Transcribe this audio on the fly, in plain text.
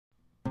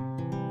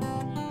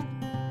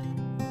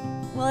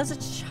Well, as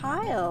a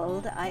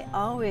child, I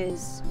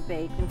always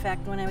baked. In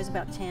fact, when I was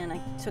about 10,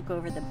 I took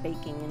over the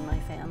baking in my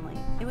family.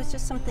 It was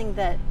just something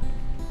that,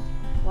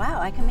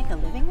 wow, I can make a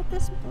living at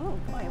this? Oh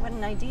boy, what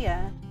an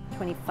idea.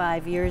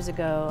 25 years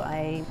ago,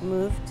 I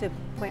moved to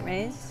Point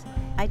Reyes.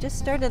 I just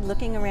started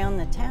looking around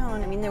the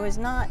town. I mean, there was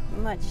not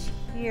much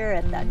here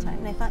at that time,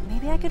 and I thought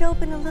maybe I could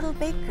open a little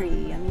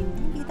bakery. I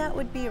mean, maybe that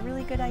would be a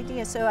really good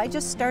idea. So I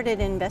just started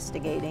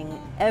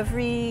investigating.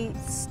 Every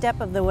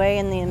step of the way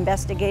in the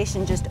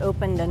investigation just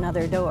opened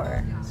another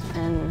door.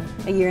 And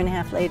a year and a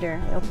half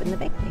later, I opened the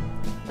bakery.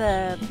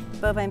 The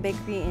Bovine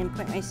Bakery in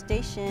Point Reyes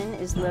Station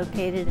is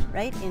located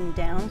right in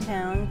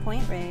downtown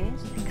Point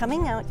Reyes.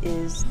 Coming out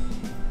is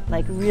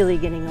like really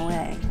getting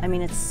away. I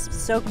mean, it's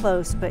so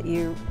close, but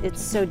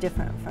it's so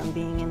different from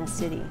being in a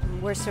city.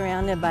 We're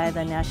surrounded by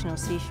the National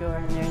Seashore,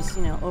 and there's,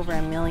 over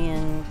 1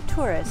 million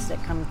tourists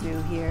that come through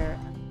here.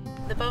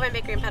 The Bovine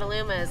Bakery in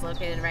Petaluma is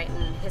located right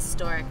in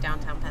historic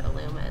downtown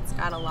Petaluma. It's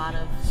got a lot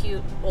of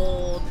cute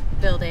old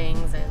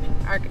buildings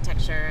and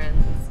architecture, and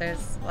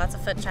there's lots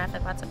of foot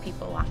traffic, lots of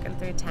people walking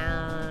through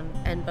town,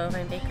 and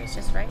Bovine Bakery is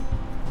just right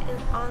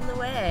on the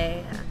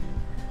way.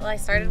 Well, I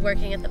started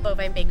working at the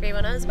Bovine Bakery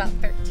when I was about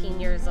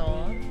 13 years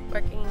old,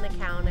 working the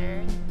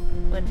counter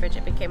when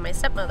Bridget became my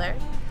stepmother.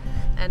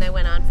 And I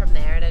went on from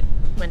there,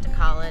 went to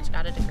college,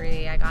 got a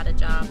degree, I got a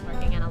job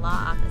working in a law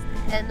office.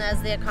 And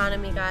as the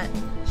economy got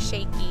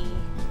shaky,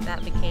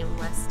 that became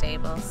less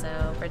stable,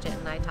 so Bridget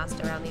and I tossed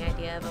around the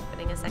idea of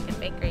opening a second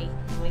bakery.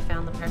 We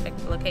found the perfect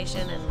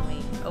location and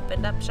we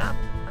opened up shop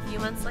a few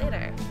months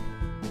later.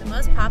 The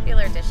most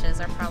popular dishes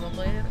are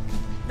probably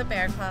the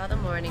bear claw, the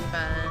morning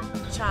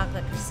bun,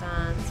 chocolate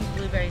croissants,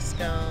 blueberry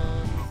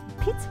scones.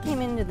 Pizza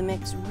came into the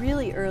mix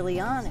really early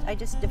on. I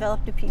just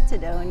developed a pizza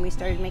dough and we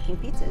started making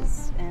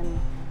pizzas, and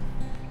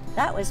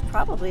that was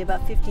probably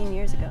about 15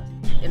 years ago.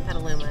 In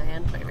Petaluma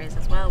and Point Reyes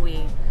as well,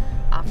 we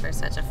offer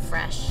such a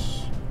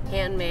fresh,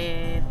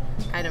 handmade,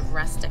 kind of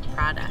rustic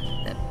product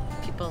that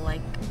people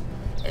like.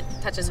 It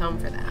touches home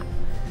for them.